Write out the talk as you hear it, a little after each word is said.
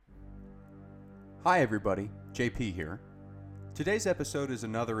Hi everybody, JP here. Today's episode is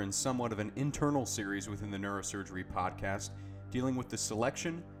another in somewhat of an internal series within the Neurosurgery podcast, dealing with the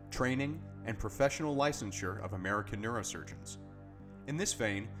selection, training, and professional licensure of American neurosurgeons. In this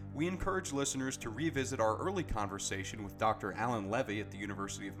vein, we encourage listeners to revisit our early conversation with Dr. Alan Levy at the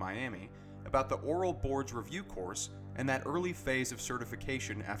University of Miami about the Oral Boards Review course and that early phase of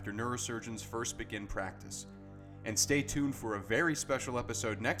certification after neurosurgeons first begin practice. And stay tuned for a very special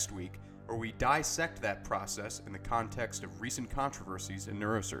episode next week where we dissect that process in the context of recent controversies in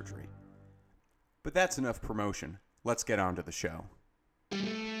neurosurgery. But that's enough promotion. Let's get on to the show.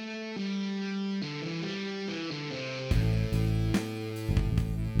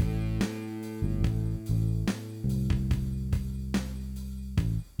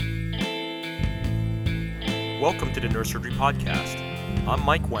 Welcome to the Neurosurgery Podcast. I'm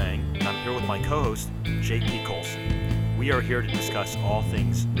Mike Wang, and I'm here with my co-host, JP Colson. We are here to discuss all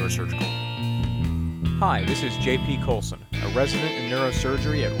things neurosurgical. Hi, this is JP Colson, a resident in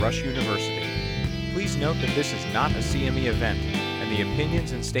neurosurgery at Rush University. Please note that this is not a CME event, and the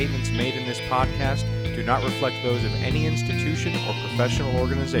opinions and statements made in this podcast do not reflect those of any institution or professional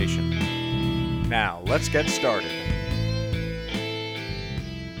organization. Now, let's get started.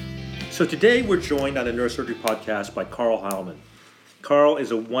 So today we're joined on the Neurosurgery Podcast by Carl Heilman. Carl is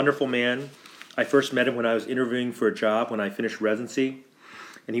a wonderful man. I first met him when I was interviewing for a job when I finished residency,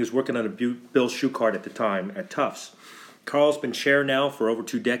 and he was working on a Bill Schuchart at the time at Tufts. Carl's been chair now for over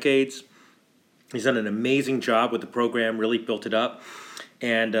 2 decades. He's done an amazing job with the program, really built it up,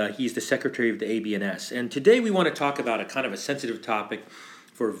 and he's the secretary of the ABNS. And today we want to talk about a kind of a sensitive topic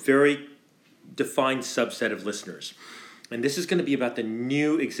for a very defined subset of listeners. And this is going to be about the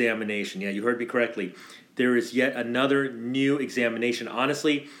new examination. Yeah, you heard me correctly. There is yet another new examination.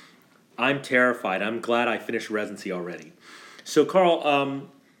 Honestly, I'm terrified. I'm glad I finished residency already. So, Carl,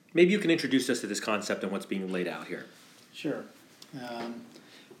 maybe you can introduce us to this concept and what's being laid out here. Sure.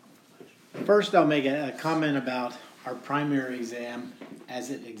 First, I'll make a comment about our primary exam as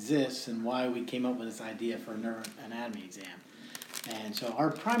it exists and why we came up with this idea for a neuroanatomy exam. And so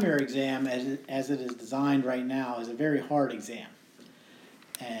our primary exam, as it is designed right now, is a very hard exam.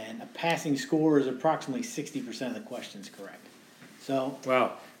 And a passing score is approximately 60% of the questions correct. So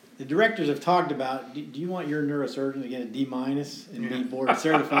Wow. the directors have talked about, do you want your neurosurgeon to get a D- and be board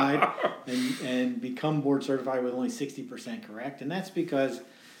certified and become board certified with only 60% correct? And that's because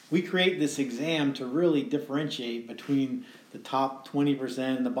we create this exam to really differentiate between the top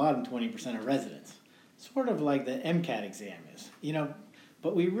 20% and the bottom 20% of residents. Sort of like the MCAT exam is,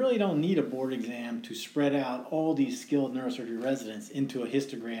 but we really don't need a board exam to spread out all these skilled neurosurgery residents into a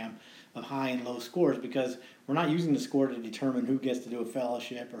histogram of high and low scores, because we're not using the score to determine who gets to do a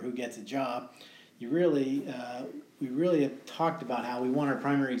fellowship or who gets a job. We really have talked about how we want our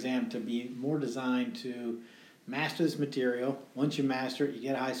primary exam to be more designed to master this material. Once you master it, you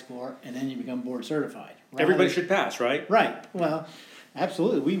get a high score, and then you become board certified. Everybody should pass, right? Right. Well,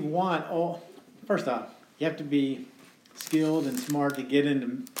 absolutely. We want all. First off, you have to be skilled and smart to get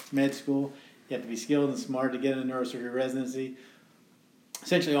into med school. You have to be skilled and smart to get into neurosurgery residency.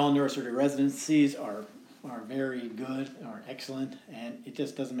 Essentially, all neurosurgery residencies are very good, are excellent, and it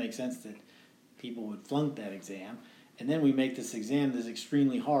just doesn't make sense that people would flunk that exam. And then we make this exam that's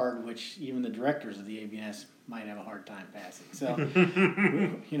extremely hard, which even the directors of the ABNS might have a hard time passing. So,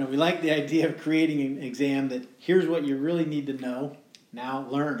 we like the idea of creating an exam that here's what you really need to know, now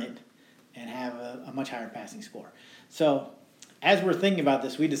learn it, and have a much higher passing score. So, as we're thinking about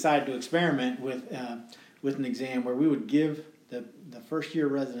this, we decided to experiment with an exam where we would give the first year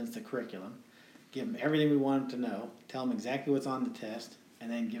residents the curriculum, give them everything we want them to know, tell them exactly what's on the test,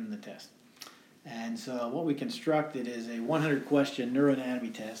 and then give them the test. And so what we constructed is a 100-question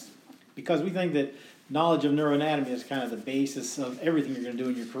neuroanatomy test, because we think that knowledge of neuroanatomy is kind of the basis of everything you're going to do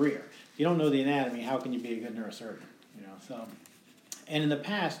in your career. If you don't know the anatomy, how can you be a good neurosurgeon? And in the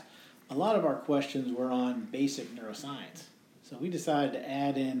past, a lot of our questions were on basic neuroscience. So we decided to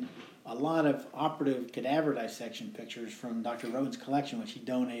add in a lot of operative cadaver dissection pictures from Dr. Roden's collection, which he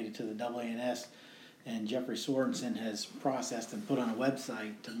donated to the AANS, and Jeffrey Sorensen has processed and put on a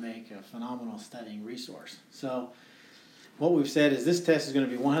website to make a phenomenal studying resource. So what we've said is this test is going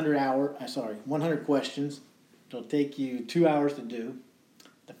to be 100 questions. It'll take you 2 hours to do.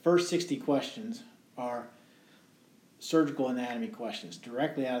 The first 60 questions are surgical anatomy questions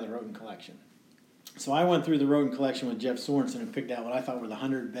directly out of the Roden collection. So I went through the Roden collection with Jeff Sorensen and picked out what I thought were the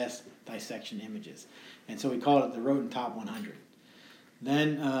 100 best dissection images. And so we called it the Roden Top 100.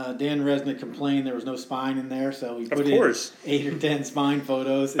 Then Dan Resnick complained there was no spine in there, so we put in 8 or 10 spine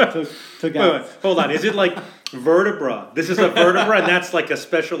photos. It took out. Hold on. Is it like Vertebra. This is a vertebra, and that's like a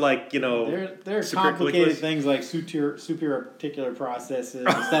special, like, There are superior complicated colliculus? things like superior articular processes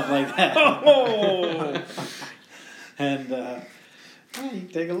and stuff like that. Oh! And yeah, you can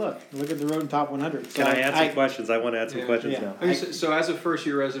take a look. Look at the Rodent Top 100. Can I add some questions? I want to add some questions yeah. now. Okay, so as a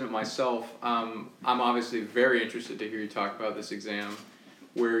first-year resident myself, I'm obviously very interested to hear you talk about this exam,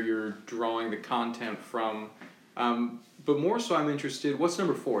 where you're drawing the content from. But more so, I'm interested. What's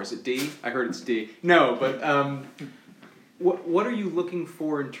number 4? Is it D? I heard it's D. No, but what are you looking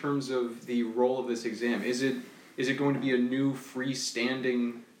for in terms of the role of this exam? Is it going to be a new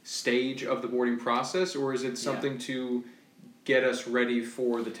freestanding stage of the boarding process, or is it something to get us ready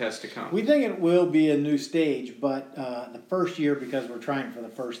for the test to come? We think it will be a new stage, but the first year, because we're trying for the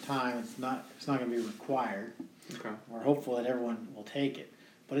first time, it's not going to be required. Okay. We're hopeful that everyone will take it,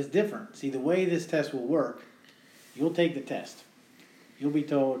 but it's different. See, the way this test will work, you'll take the test. You'll be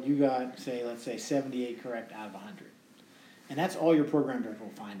told you got, let's say 78 correct out of 100, and that's all your program director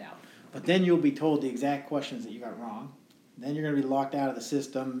will find out. But then you'll be told the exact questions that you got wrong. Then you're going to be locked out of the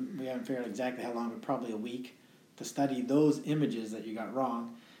system. We haven't figured out exactly how long, but probably a week, to study those images that you got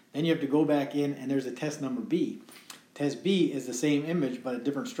wrong. Then you have to go back in, and there's a test number B. Test B is the same image, but a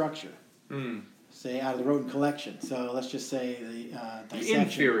different structure. Say out of the rodent collection. So let's just say the dissection.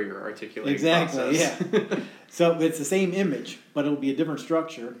 Inferior articulating Exactly, process. yeah. So it's the same image, but it'll be a different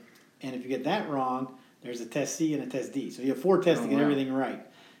structure. And if you get that wrong, there's a test C and a test D. So you have 4 tests to get everything right.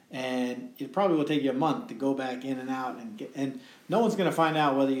 And it probably will take you a month to go back in and out and no one's going to find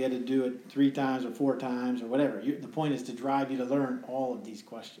out whether you had to do it 3 times or 4 times or whatever. The point is to drive you to learn all of these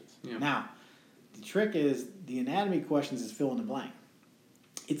questions. Yeah. Now, the trick is the anatomy questions is fill in the blank.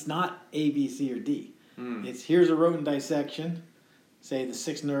 It's not A, B, C, or D. It's here's a rodent dissection. Say the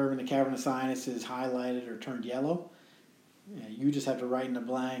 6th nerve in the cavern of sinus is highlighted or turned yellow. You just have to write in the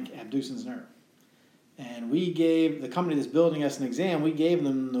blank abducens nerve. And we gave the company that's building us an exam, we gave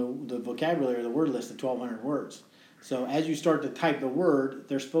them the vocabulary, the word list of 1,200 words. So as you start to type the word,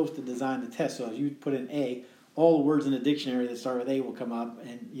 they're supposed to design the test. So if you put in A, all the words in the dictionary that start with A will come up,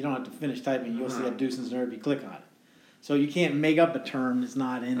 and you don't have to finish typing. You'll see abducens nerve, you click on it. So you can't make up a term that's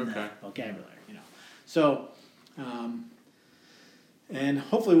not in the vocabulary, So, and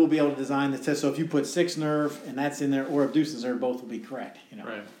hopefully we'll be able to design the test. So if you put 6th nerve and that's in there, or abducens nerve, both will be correct,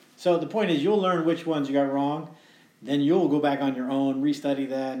 Right. So the point is you'll learn which ones you got wrong. Then you'll go back on your own, restudy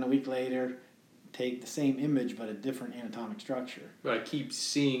that, and a week later take the same image but a different anatomic structure. But I keep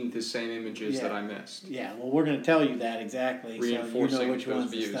seeing the same images that I missed. Yeah, well, we're going to tell you that exactly, Reinforcing so you know which those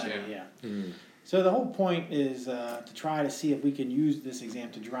ones views, to study. yeah. So the whole point is to try to see if we can use this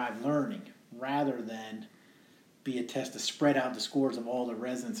exam to drive learning rather than be a test to spread out the scores of all the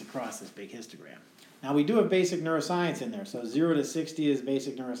residents across this big histogram. Now, we do have basic neuroscience in there. So 0 to 60 is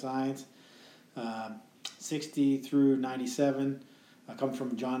basic neuroscience. 60 through 97 come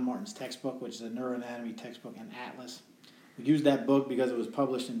from John Martin's textbook, which is a neuroanatomy textbook and atlas. We used that book because it was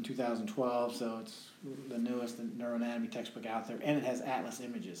published in 2012, so it's the newest neuroanatomy textbook out there, and it has atlas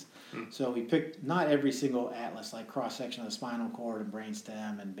images. So we picked not every single atlas, like cross-section of the spinal cord and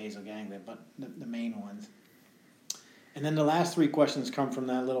brainstem and basal ganglia, but the main ones. And then the last 3 questions come from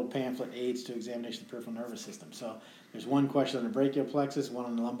that little pamphlet, Aids to Examination of the Peripheral Nervous System. So there's one question on the brachial plexus, one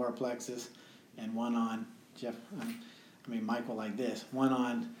on the lumbar plexus, and one on, Michael like this, one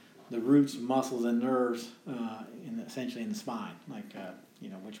on the roots, muscles, and nerves essentially in the spine. Like,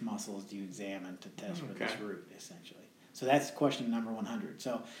 which muscles do you examine to test for this root, essentially. So that's question number 100.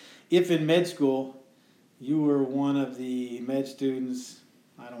 So if in med school you were one of the med students,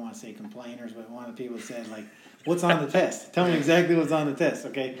 I don't want to say complainers, but one of the people that said, like, what's on the test? Tell me exactly what's on the test,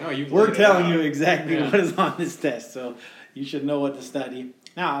 okay? No, We're telling you exactly what is on this test, so you should know what to study.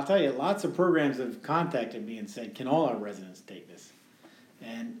 Now, I'll tell you, lots of programs have contacted me and said, can all our residents take this?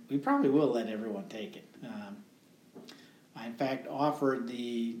 And we probably will let everyone take it. I, in fact, offered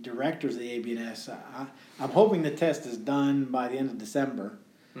the directors of the ABNS, I'm hoping the test is done by the end of December,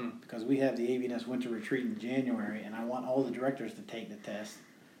 because we have the ABNS Winter Retreat in January, and I want all the directors to take the test.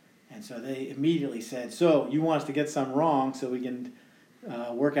 And so they immediately said, so you want us to get some wrong so we can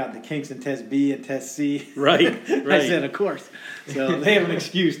work out the kinks in Test B and Test C? Right. I said, of course. So they have an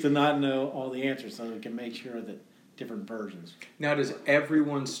excuse to not know all the answers so we can make sure that different versions. Now, does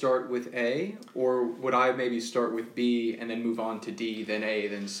everyone start with A, or would I maybe start with B and then move on to D, then A,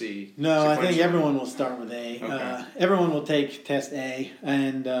 then C? No, I think everyone will start with A. Okay. Everyone will take Test A.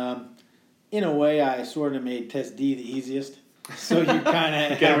 And in a way, I sort of made Test D the easiest. So you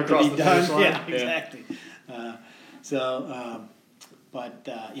kind of have to be done. Yeah, exactly.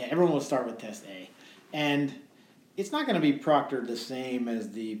 Everyone will start with Test A. And It's not going to be proctored the same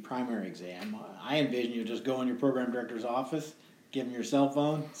as the primary exam. I envision you just go in your program director's office, give him your cell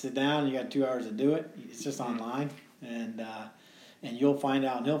phone, sit down. You got 2 hours to do it. It's just online, and you'll find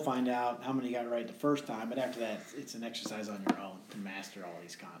out, and he'll find out how many you got right the first time. But after that, it's an exercise on your own to master all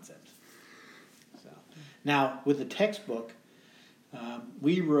these concepts. So now with the textbook,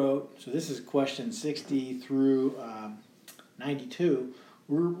 we wrote. So this is question 60 through 92.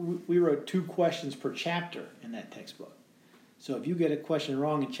 We wrote 2 questions per chapter in that textbook. So if you get a question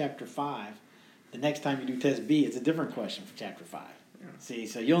wrong in chapter 5, the next time you do test B, it's a different question for chapter 5. Yeah. See,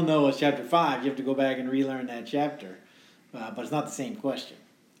 so you'll know it's chapter 5. You have to go back and relearn that chapter, but it's not the same question.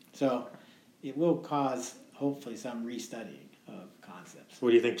 So it will cause, hopefully, some restudying of concepts. What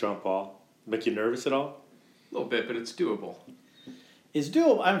do you think, John Paul? Make you nervous at all? A little bit, but it's doable. It's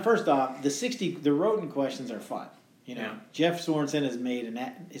doable. I mean, first off, the Roten questions are fun. You know, Yeah. Jeff Sorensen has made an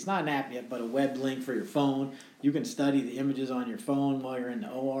app. It's not an app yet, but a web link for your phone. You can study the images on your phone while you're in the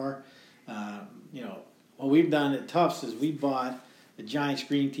OR. What we've done at Tufts is we bought a giant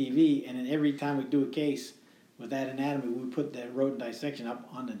screen TV, and then every time we do a case with that anatomy, we put that Roten dissection up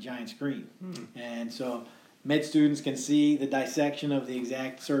on the giant screen. And so med students can see the dissection of the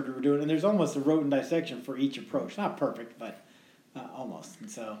exact surgery we're doing. And there's almost a Roten dissection for each approach. Not perfect, but almost. And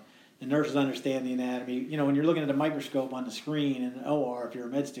so the nurses understand the anatomy. You know, when you're looking at a microscope on the screen in an OR, if you're a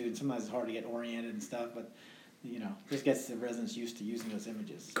med student, sometimes it's hard to get oriented and stuff, but, you know, this gets the residents used to using those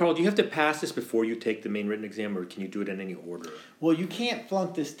images. Carl, do you have to pass this before you take the main written exam, or can you do it in any order? Well, you can't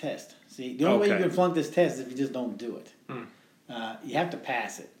flunk this test. See, the only way you can flunk this test is if you just don't do it. You have to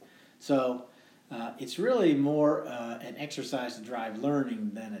pass it. So it's really more an exercise to drive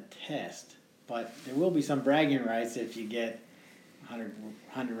learning than a test. But there will be some bragging rights if you get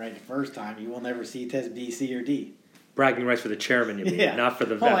 100 right the first time. You will never see test B, C, or D. Bragging rights for the chairman, you mean, Yeah. not for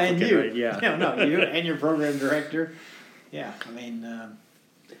the Oh, and applicant, you. right? Yeah. No, you and your program director. Yeah, I mean,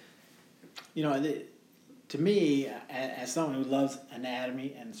 to me, as someone who loves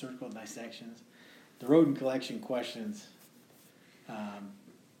anatomy and surgical dissections, the Roten collection questions are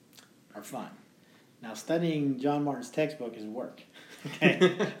fun. Now, studying John Martin's textbook is work.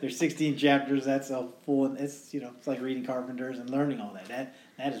 Okay, there's 16 chapters. That's a full. It's like reading Carpenters and learning all that.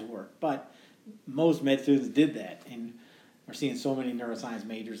 That is work. But most med students did that, and are seeing so many neuroscience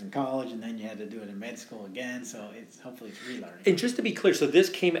majors in college, and then you had to do it in med school again. So hopefully it's relearning. And just to be clear, so this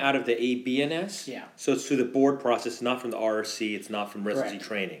came out of the ABNS? Yeah. So it's through the board process, not from the RRC. It's not from residency Correct.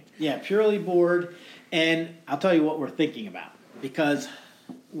 training. Yeah, purely board. And I'll tell you what we're thinking about, because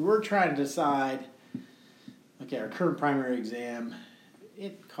we're trying to decide, okay, our current primary exam,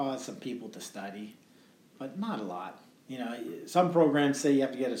 it caused some people to study, but not a lot. You know, some programs say you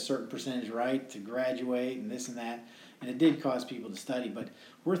have to get a certain percentage right to graduate and this and that, and it did cause people to study. But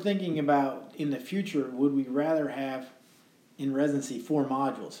we're thinking about, in the future, would we rather have, in residency, 4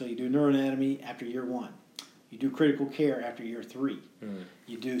 modules? So you do neuroanatomy after year 1. You do critical care after year 3.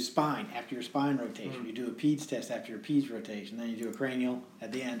 You do spine after your spine rotation. You do a PEDS test after your PEDS rotation. Then you do a cranial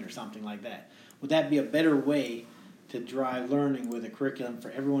at the end or something like that. Would that be a better way to drive learning with a curriculum for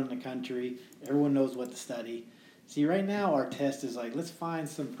everyone in the country? Everyone knows what to study. See, right now our test is like, let's find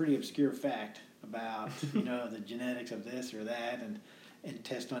some pretty obscure fact about, the genetics of this or that, and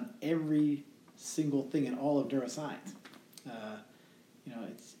test on every single thing in all of neuroscience.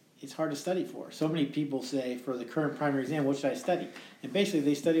 It's hard to study for. So many people say, for the current primary exam, what should I study? And basically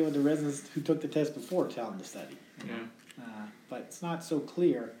they study what the residents who took the test before tell them to study. But it's not so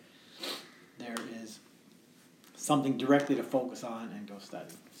clear there is something directly to focus on and go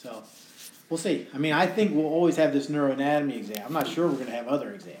study. So we'll see. I mean, I think we'll always have this neuroanatomy exam. I'm not sure we're going to have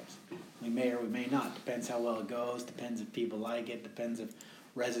other exams. We may or we may not. Depends how well it goes. Depends if people like it. Depends if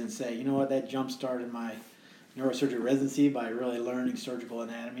residents say, you know what, that jump-started my neurosurgery residency by really learning surgical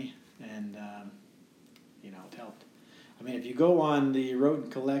anatomy. And, it helped. I mean, if you go on the Roten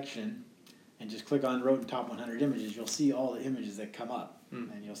collection and just click on Roten Top 100 Images, you'll see all the images that come up.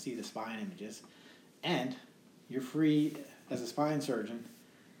 And you'll see the spine images. And you're free, as a spine surgeon,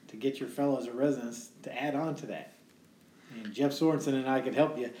 to get your fellows or residents to add on to that. And Jeff Sorensen and I could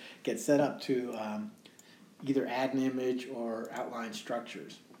help you get set up to either add an image or outline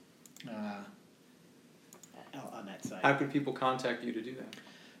structures on that site. How can people contact you to do that?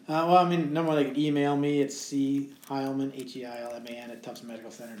 Number they can email me. It's cheilman, Heilman, at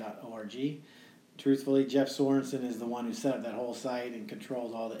tuftsmedicalcenter.org. Truthfully, Jeff Sorensen is the one who set up that whole site and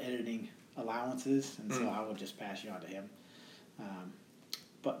controls all the editing allowances, and so I will just pass you on to him.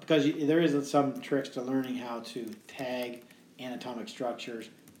 But because there is some tricks to learning how to tag anatomic structures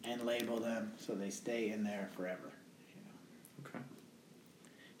and label them so they stay in there forever. Okay.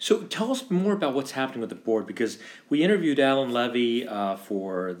 So tell us more about what's happening with the board, because we interviewed Alan Levy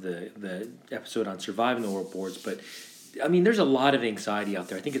for the episode on surviving the oral boards, but I mean, there's a lot of anxiety out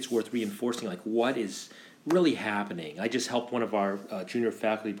there. I think it's worth reinforcing, like, what is really happening. I just helped one of our junior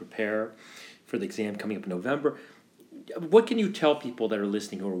faculty prepare for the exam coming up in November. What can you tell people that are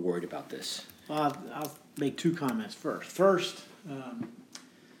listening who are worried about this? I'll make two comments first. First,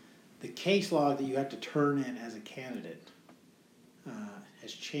 the case log that you have to turn in as a candidate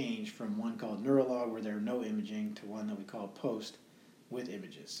has changed from one called Neurolog, where there are no imaging, to one that we call POST with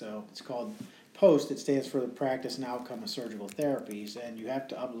images. So it's called POST. It stands for the Practice and Outcome of Surgical Therapies, and you have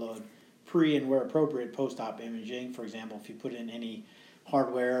to upload pre and where appropriate post-op imaging. For example, if you put in any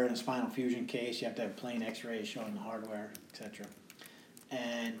hardware in a spinal fusion case, you have to have plain x-rays showing the hardware, etc.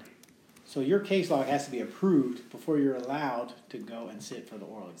 And so your case log has to be approved before you're allowed to go and sit for the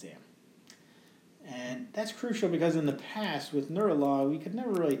oral exam. And that's crucial because in the past with Neurolog, we could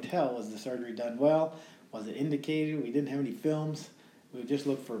never really tell, was the surgery done well? Was it indicated? We didn't have any films. We would just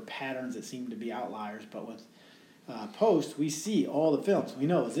look for patterns that seemed to be outliers. But with POST, we see all the films. We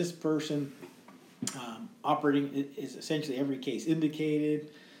know, is this person operating, is essentially every case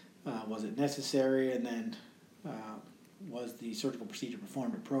indicated? Was it necessary? And then was the surgical procedure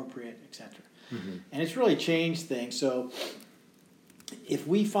performed appropriate, etc. Mm-hmm. And it's really changed things. So if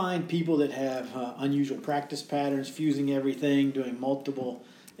we find people that have unusual practice patterns, fusing everything, doing multiple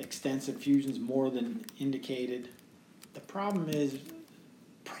extensive fusions more than indicated, the problem is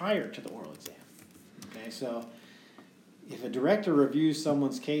prior to the oral exam. Okay, so if a director reviews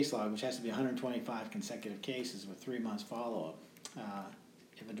someone's case log, which has to be 125 consecutive cases with 3 months follow-up,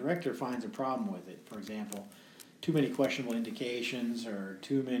 if a director finds a problem with it, for example, too many questionable indications or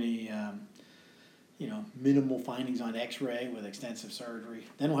too many minimal findings on x-ray with extensive surgery,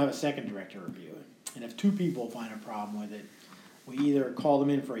 then we'll have a second director review it. And if two people find a problem with it, we either call them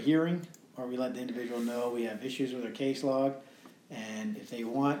in for a hearing or we let the individual know we have issues with their case log, and if they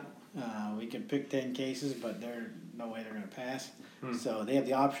want, we can pick 10 cases, but there's no way they're going to pass. So they have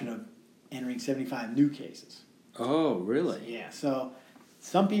the option of entering 75 new cases. Oh, really? So, yeah, so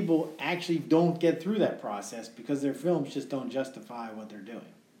some people actually don't get through that process because their films just don't justify what they're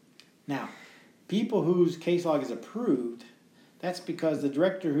doing. Now, people whose case log is approved, that's because the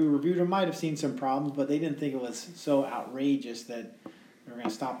director who reviewed them might have seen some problems, but they didn't think it was so outrageous that they were going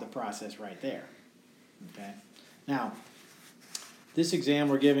to stop the process right there. Okay. Now, this exam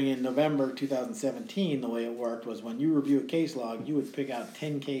we're giving in November 2017, the way it worked was when you review a case log, you would pick out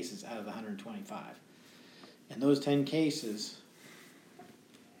 10 cases out of the 125. And those 10 cases,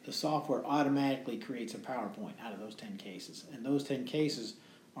 the software automatically creates a PowerPoint out of those 10 cases. And those 10 cases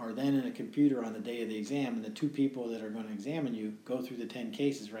are then in a computer on the day of the exam, and the two people that are going to examine you go through the 10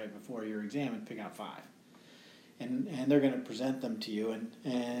 cases right before your exam and pick out 5. And they're going to present them to you,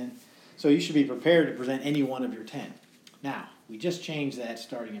 and so you should be prepared to present any one of your 10. Now, we just changed that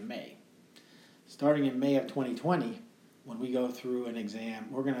starting in May. Starting in May of 2020, when we go through an exam,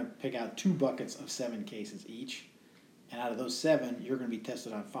 we're going to pick out 2 buckets of 7 cases each, and out of those 7, you're going to be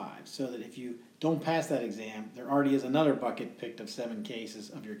tested on 5, so that if you don't pass that exam, there already is another bucket picked of 7 cases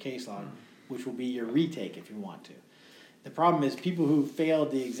of your case log, which will be your retake if you want to. The problem is people who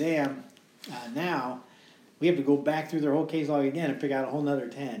failed the exam now, we have to go back through their whole case log again and pick out a whole nother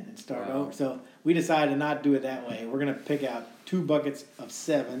 10 and start over. So we decided to not do it that way. We're going to pick out 2 buckets of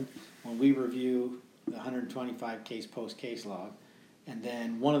 7 when we review the 125 case post case log, and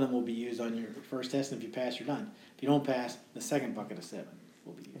then one of them will be used on your first test, and if you pass, you're done. If you don't pass, the second bucket of 7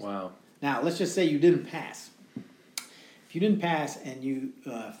 will be used. Wow. Now, let's just say you didn't pass. If you didn't pass and you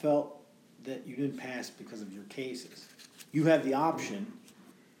felt that you didn't pass because of your cases, you have the option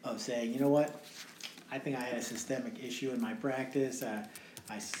of saying, you know what, I think I had a systemic issue in my practice.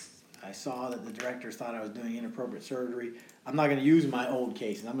 I saw that the directors thought I was doing inappropriate surgery. I'm not going to use my old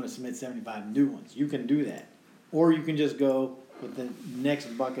cases. I'm going to submit 75 new ones. You can do that. Or you can just go with the next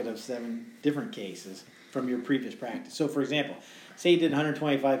bucket of 7 different cases from your previous practice. So, for example, say you did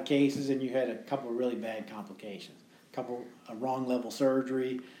 125 cases and you had a couple of really bad complications, a wrong level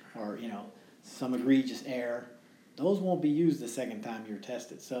surgery, or some egregious error. Those won't be used the second time you're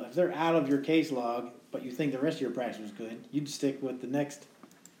tested. So if they're out of your case log, but you think the rest of your practice was good, you'd stick with the next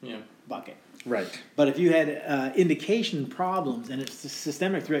bucket. Right. But if you had indication problems and it's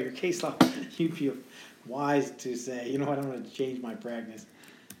systemic throughout your case log, you'd feel wise to say, you know what, I'm going to change my practice,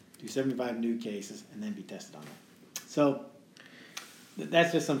 do 75 new cases, and then be tested on them. So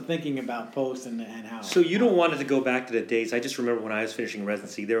that's just some thinking about post and how. So you don't want it to go back to the days. I just remember when I was finishing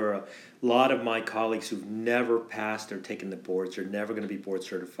residency, there were a lot of my colleagues who've never passed or taken the boards. They're never going to be board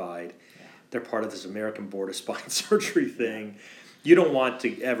certified. they're part of this American Board of Spine Surgery thing. You don't want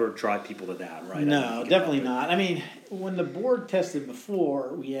to ever drive people to that, right? No, definitely not. I mean, when the board tested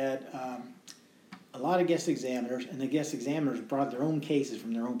before, we had a lot of guest examiners, and the guest examiners brought their own cases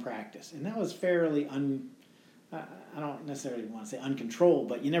from their own practice. And that was fairly I don't necessarily want to say uncontrolled,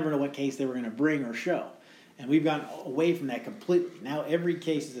 but you never know what case they were going to bring or show. And we've gone away from that completely. Now every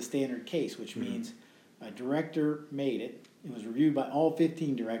case is a standard case, which means a director made it. It was reviewed by all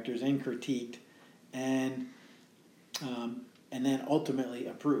 15 directors and critiqued, and then ultimately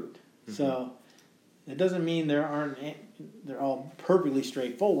approved. So it doesn't mean they're all perfectly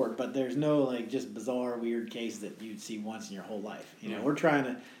straightforward, but there's no like just bizarre, weird case that you'd see once in your whole life. You know,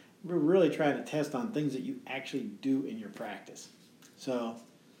 we're really trying to test on things that you actually do in your practice. So,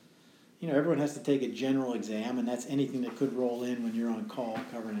 you know, everyone has to take a general exam, and that's anything that could roll in when you're on call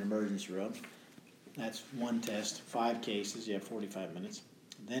covering an emergency room. That's one test, 5 cases, you have 45 minutes.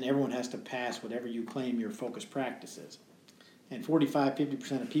 Then everyone has to pass whatever you claim your focus practice is. And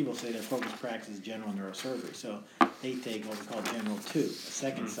 50% of people say their focus practice is general neurosurgery. So they take what we call General 2, a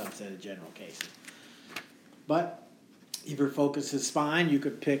second subset of general cases. But if your focus is spine, you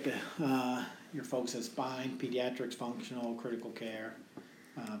could pick your focus is spine, pediatrics, functional, critical care,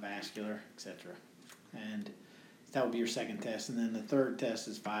 vascular, etc. And that would be your second test. And then the third test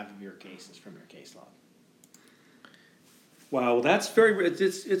is 5 of your cases from your case log. Wow, well, that's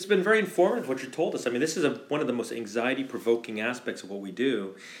it's been very informative what you told us. I mean, this is one of the most anxiety-provoking aspects of what we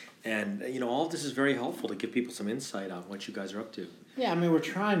do. And, you know, all of this is very helpful to give people some insight on what you guys are up to. Yeah, I mean, we're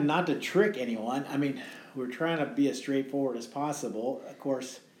trying not to trick anyone. I mean, we're trying to be as straightforward as possible. Of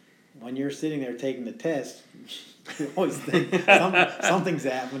course, when you're sitting there taking the test, you always think something's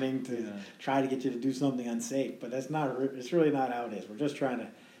happening to try to get you to do something unsafe. But it's really not how it is. We're just trying to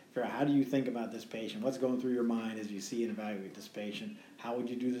figure out, how do you think about this patient? What's going through your mind as you see and evaluate this patient? How would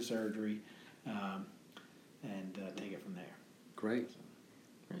you do the surgery? And take it from there. Great.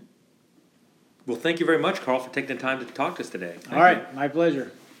 Well, thank you very much, Carl, for taking the time to talk to us today. All right, my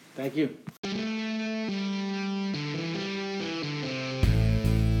pleasure. Thank you.